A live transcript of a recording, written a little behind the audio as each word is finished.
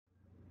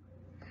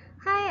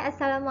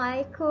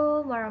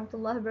Assalamualaikum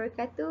warahmatullahi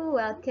wabarakatuh.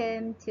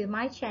 Welcome to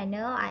my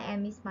channel. I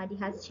am Miss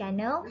Madiha's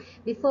channel.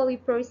 Before we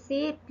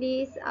proceed,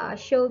 please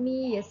show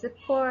me your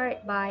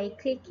support by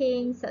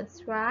clicking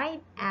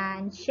subscribe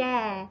and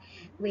share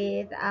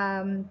with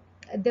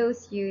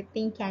those you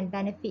think can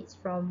benefit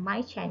from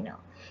my channel.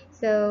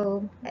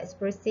 So let's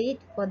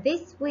proceed. For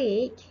this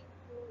week,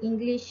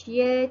 English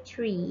Year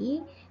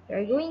 3,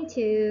 we're going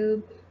to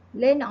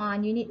learn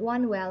on Unit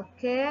 1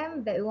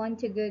 Welcome, but we want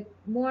to go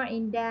more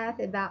in depth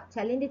about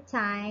telling the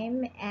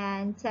time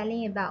and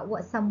telling about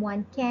what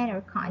someone can or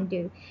can't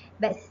do.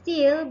 But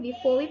still,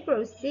 before we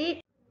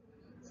proceed,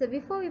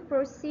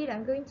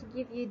 I'm going to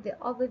give you the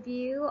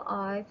overview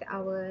of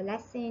our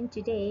lesson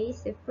today.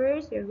 So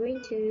first, we're going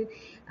to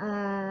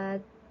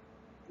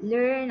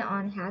learn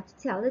on how to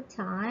tell the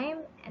time,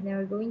 and then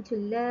we're going to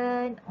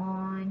learn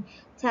on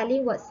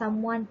telling what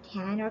someone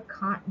can or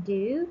can't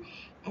do,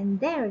 and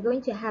then we're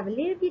going to have a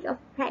little bit of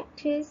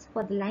practice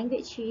for the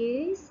language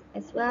use,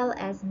 as well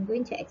as I'm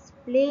going to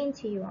explain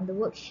to you on the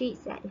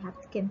worksheets that you have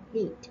to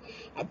complete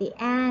at the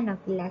end of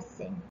the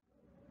lesson.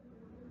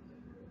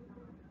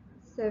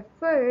 So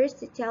first,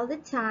 to tell the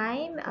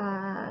time,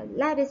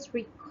 let us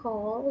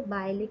recall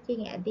by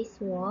looking at this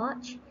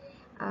watch.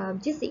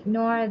 Just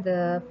ignore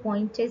the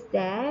pointers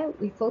there.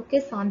 We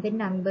focus on the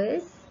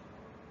numbers.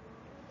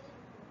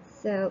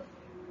 So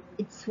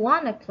it's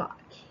 1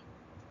 o'clock.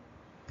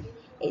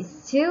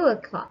 It's 2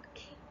 o'clock.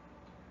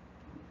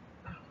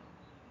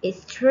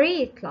 It's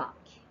 3 o'clock.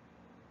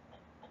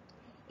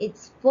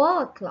 It's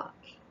 4 o'clock.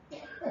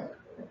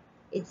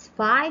 It's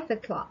 5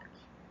 o'clock.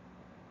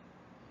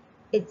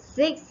 It's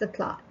 6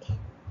 o'clock.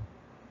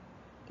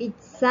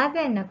 It's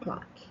 7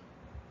 o'clock.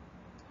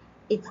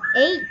 It's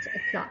 8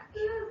 o'clock.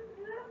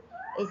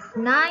 It's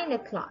 9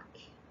 o'clock.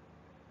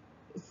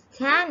 It's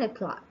 10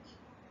 o'clock.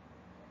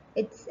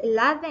 It's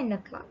 11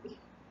 o'clock.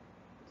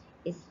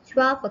 It's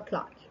 12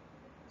 o'clock.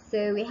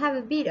 So we have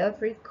a bit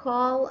of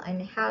recall on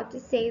how to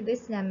say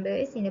these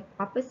numbers in a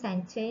proper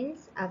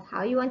sentence of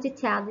how you want to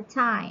tell the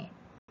time.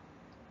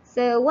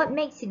 So what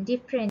makes it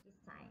different this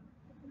time?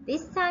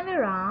 This time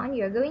around,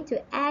 you're going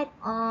to add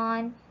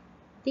on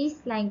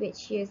this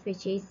language use,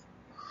 which is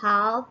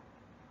half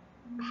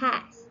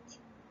past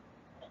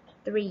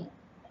 3.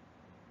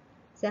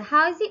 So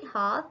how is it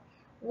half?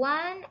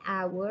 1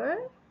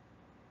 hour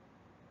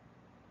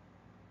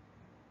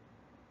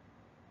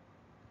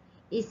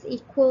is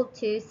equal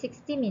to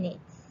 60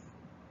 minutes.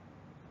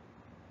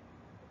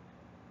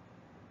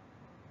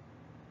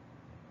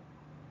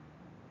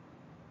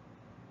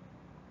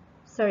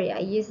 Sorry, I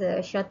use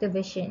a shorter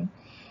version.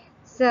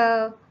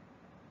 So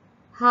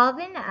half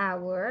an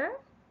hour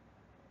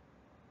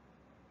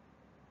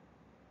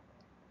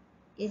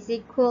is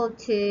equal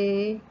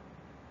to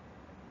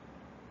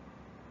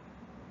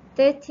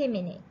 30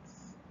 minutes.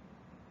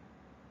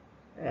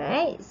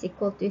 Right? It's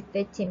equal to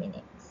 30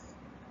 minutes.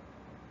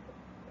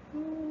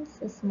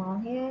 So small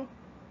here.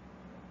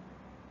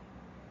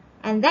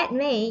 And that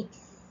makes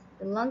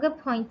the longer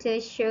pointer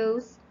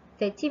shows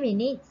 30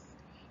 minutes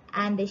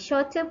and the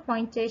shorter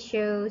pointer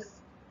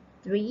shows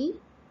 3.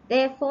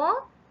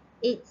 Therefore,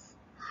 it's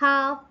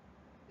half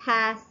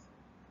past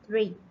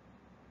 3.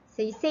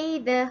 So you say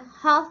the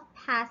half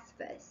past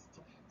first.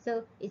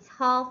 So it's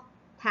half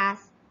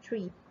past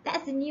 3.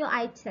 That's a new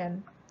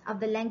item of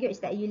the language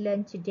that you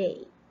learned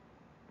today.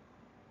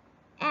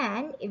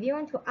 And if you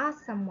want to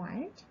ask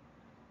someone,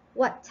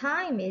 what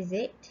time is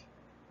it?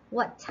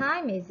 What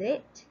time is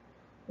it?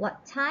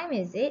 What time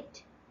is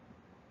it?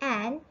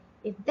 And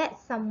if that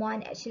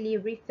someone actually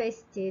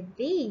refers to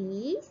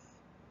these,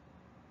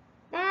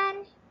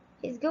 then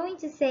he's going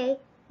to say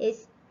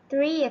it's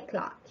 3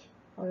 o'clock.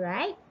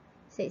 Alright?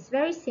 So it's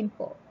very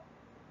simple.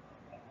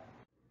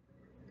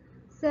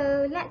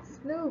 So let's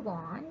move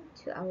on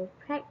to our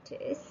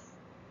practice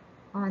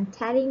on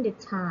telling the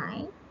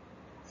time.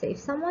 So if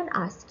someone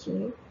asks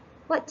you,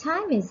 what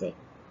time is it?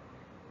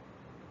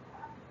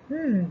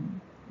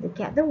 Look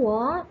at the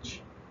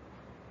watch.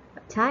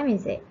 What time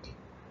is it?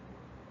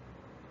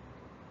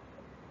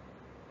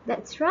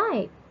 That's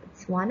right,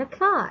 it's 1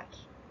 o'clock.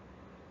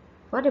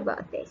 What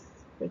about this?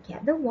 Look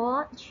at the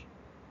watch.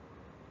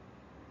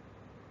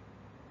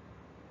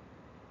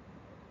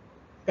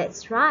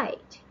 That's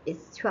right,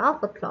 it's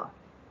 12 o'clock.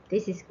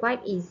 This is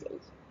quite easy,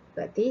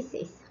 but this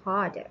is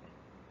harder.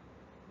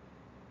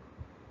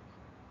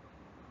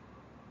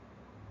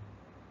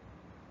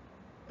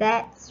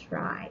 That's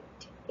right,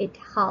 it's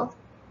half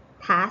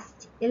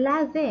past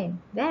 11.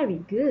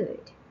 Very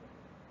good.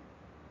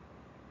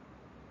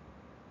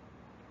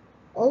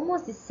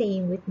 Almost the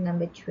same with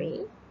number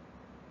 3.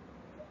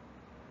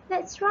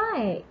 That's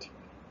right,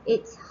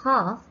 it's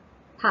half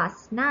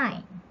past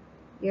 9.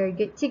 You're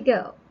good to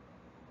go.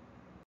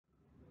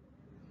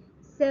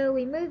 So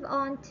we move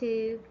on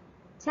to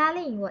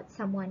telling what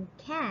someone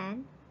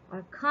can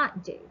or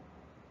can't do.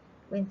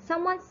 When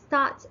someone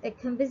starts a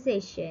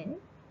conversation,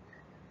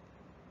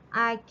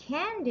 I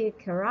can do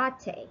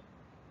karate.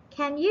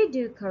 Can you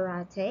do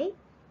karate?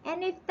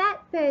 And if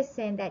that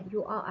person that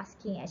you are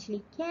asking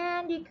actually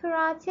can do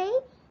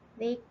karate,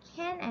 they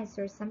can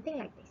answer something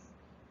like this.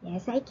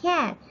 Yes, I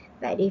can.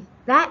 But if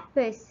that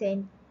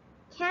person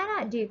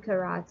cannot do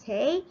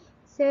karate,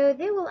 so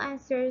they will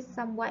answer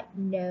somewhat,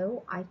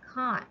 no, I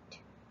can't.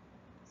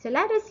 So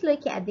let us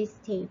look at this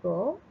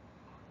table.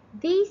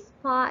 This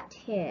part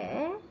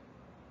here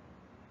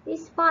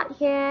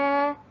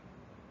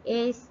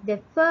is the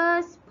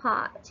first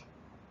part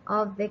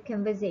of the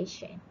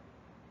conversation.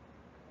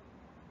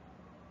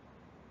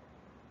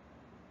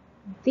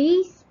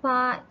 This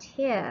part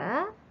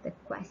here, the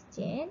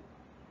question,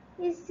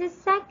 is the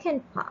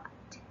second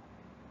part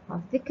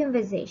of the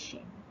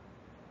conversation.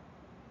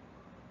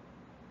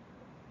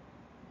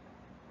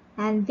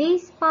 And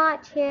this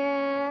part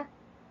here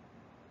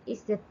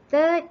is the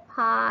third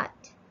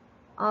part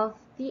of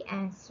the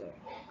answer,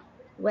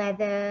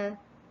 whether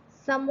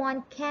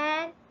someone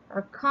can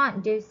or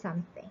can't do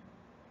something.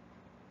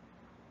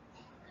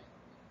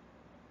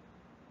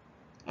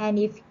 And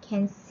if you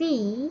can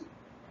see,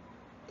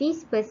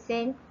 this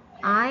person,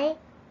 I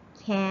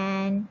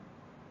can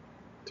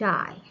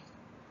dive.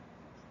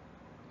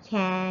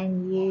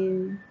 Can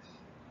you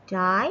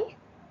dive?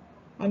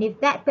 And if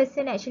that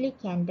person actually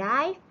can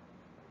dive,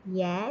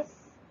 yes,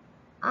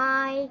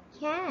 I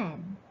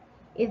can.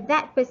 If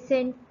that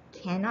person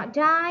cannot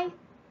dive,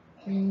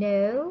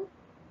 no,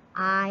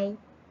 I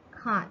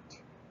can't.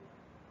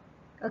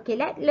 Okay,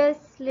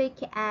 let's look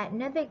at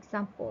another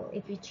example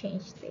if we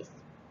change this.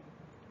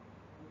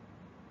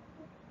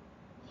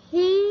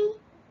 He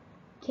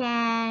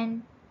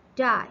can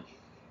dive.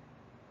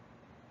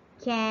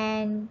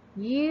 Can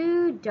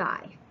you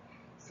dive?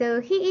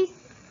 So he is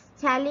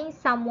telling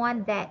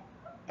someone that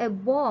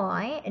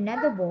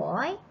another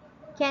boy,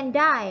 can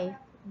dive,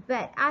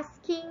 but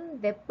asking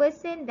the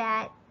person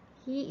that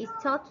he is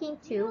talking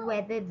to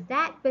whether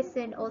that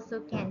person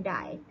also can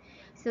dive.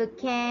 So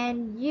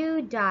can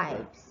you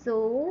dive?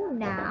 So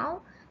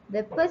now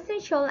the person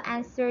shall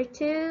answer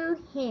to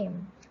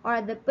him,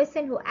 or the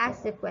person who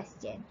asked the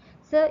question.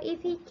 So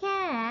if he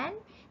can,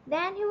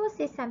 then he will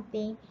say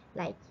something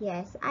like,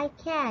 yes, I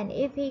can.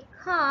 If he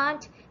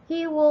can't,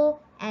 he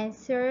will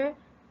answer,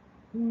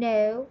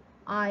 no,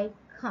 I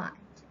can't.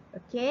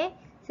 Okay,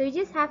 so you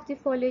just have to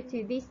follow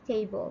to this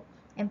table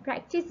and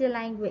practice the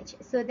language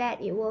so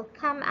that it will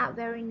come out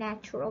very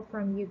natural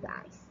from you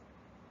guys.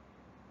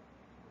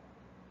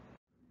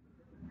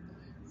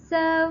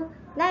 So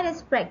let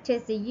us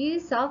practice the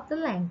use of the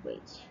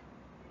language.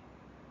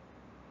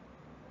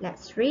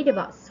 Let's read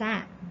about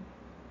Sam.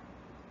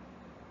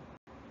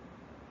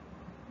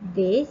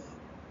 This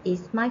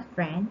is my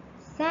friend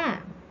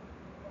Sam.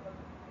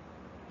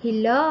 He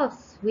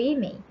loves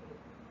swimming.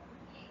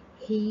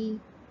 He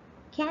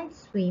can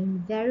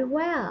swim very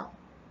well.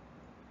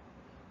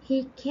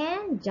 He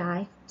can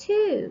dive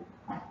too.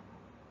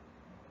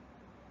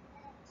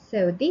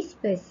 So this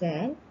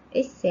person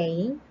is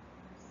saying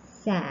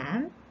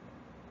Sam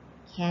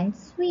can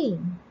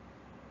swim.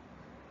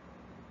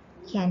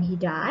 Can he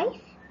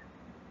dive?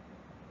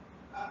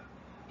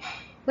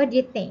 What do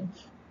you think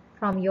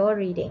from your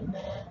reading?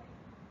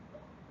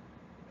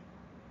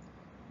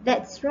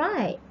 That's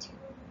right.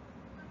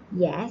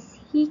 Yes,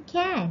 he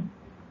can,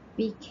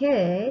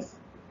 because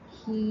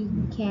he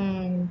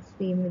can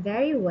swim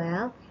very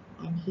well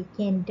and he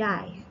can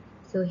dive.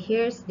 So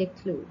here's the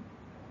clue.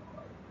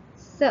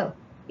 So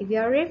if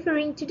you're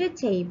referring to the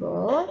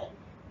table,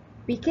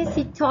 because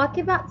he talked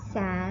about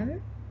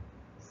Sam,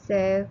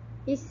 so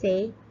you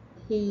say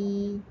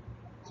he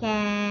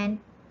can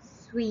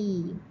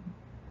swim.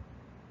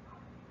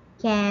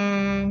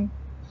 Can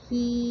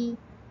he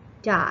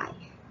dive?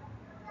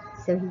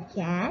 So he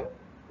can.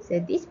 So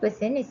this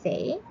person is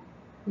saying,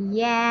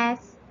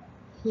 yes,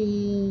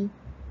 he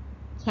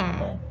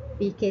can,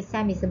 because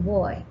Sam is a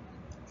boy.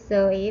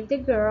 So if the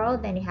girl,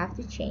 then you have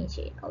to change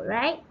it, all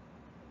right?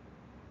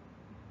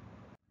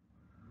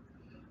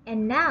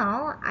 And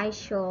now I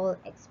shall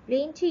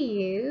explain to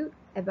you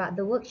about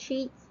the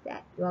worksheets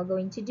that you are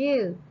going to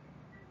do.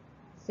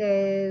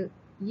 So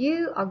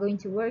you are going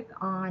to work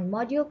on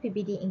Module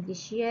PBD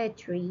English Year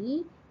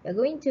 3. You're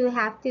going to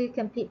have to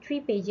complete 3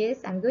 pages.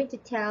 I'm going to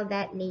tell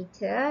that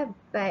later.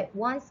 But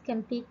once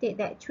completed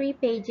that 3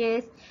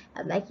 pages,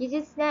 I'd like you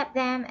to snap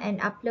them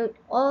and upload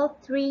all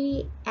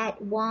 3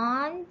 at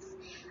once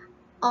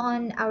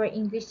on our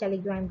English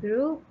Telegram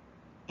group.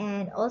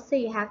 And also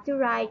you have to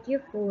write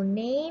your full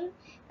name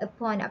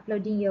upon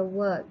uploading your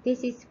work.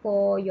 This is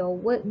for your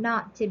work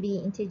not to be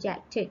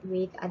interjected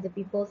with other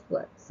people's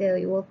work. So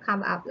it will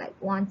come up like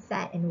one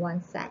set and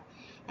one set.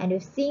 And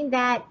we've seen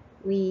that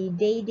we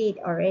did it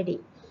already.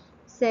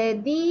 So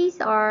these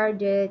are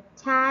the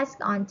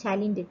tasks on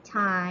telling the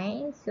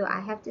time. So I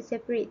have to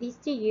separate these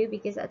to you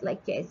because I'd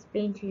like to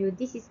explain to you.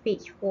 This is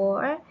page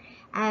 4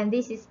 and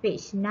this is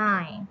page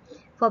 9.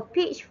 For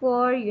page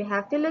 4, you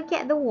have to look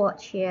at the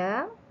watch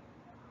here.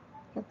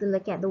 You have to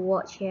look at the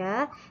watch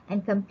here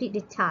and complete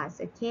the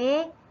task,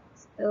 okay?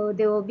 So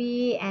there will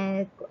be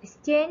a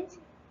question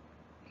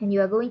and you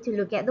are going to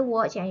look at the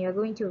watch and you're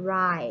going to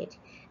write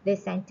the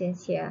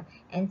sentence here.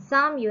 And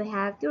some you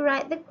have to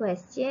write the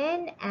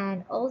question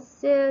and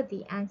also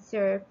the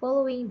answer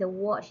following the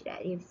watch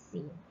that you've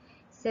seen.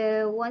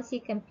 So once you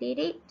complete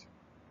it,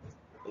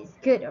 is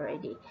good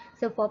already.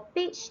 So for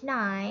page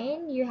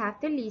 9, you have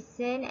to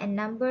listen and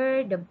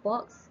number the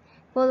box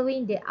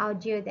following the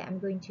audio that I'm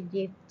going to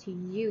give to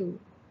you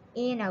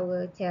in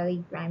our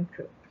Telegram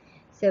group.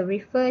 So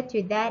refer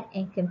to that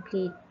and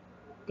complete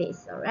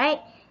this, alright?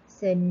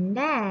 So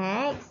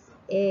next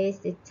is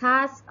the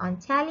task on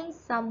telling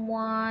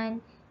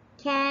someone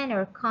can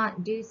or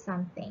can't do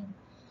something.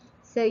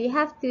 So you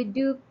have to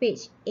do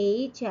page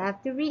 8. You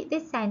have to read the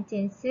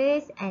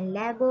sentences and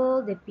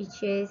label the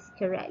pictures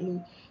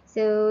correctly.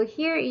 So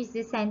here is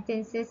the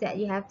sentences that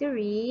you have to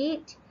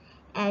read,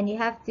 and you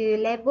have to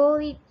label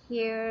it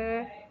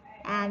here.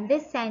 And the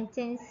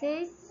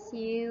sentences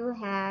you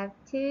have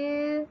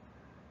to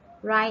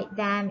write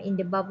them in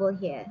the bubble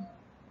here.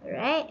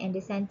 Alright, and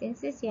the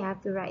sentences you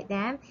have to write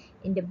them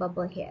in the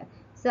bubble here.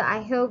 So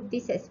I hope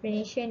this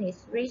explanation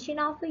is rich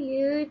enough for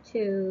you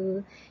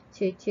to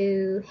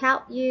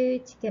help you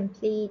to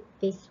complete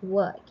this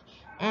work.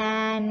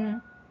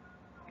 And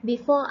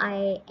before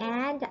I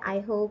end, I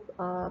hope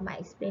my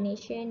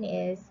explanation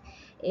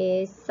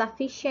is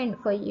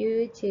sufficient for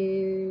you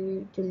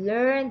to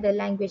learn the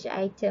language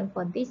item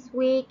for this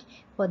week,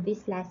 for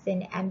this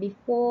lesson. And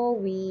before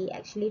we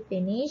actually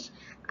finish,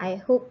 I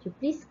hope you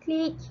please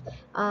click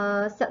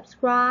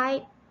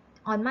subscribe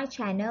on my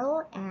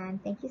channel,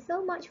 and thank you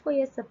so much for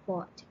your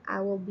support.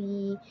 I will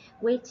be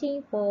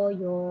waiting for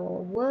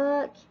your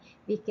work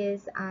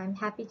because I'm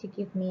happy to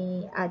give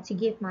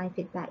my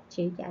feedback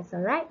to you guys.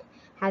 All right,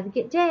 have a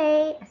good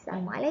day.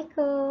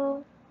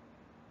 Assalamualaikum.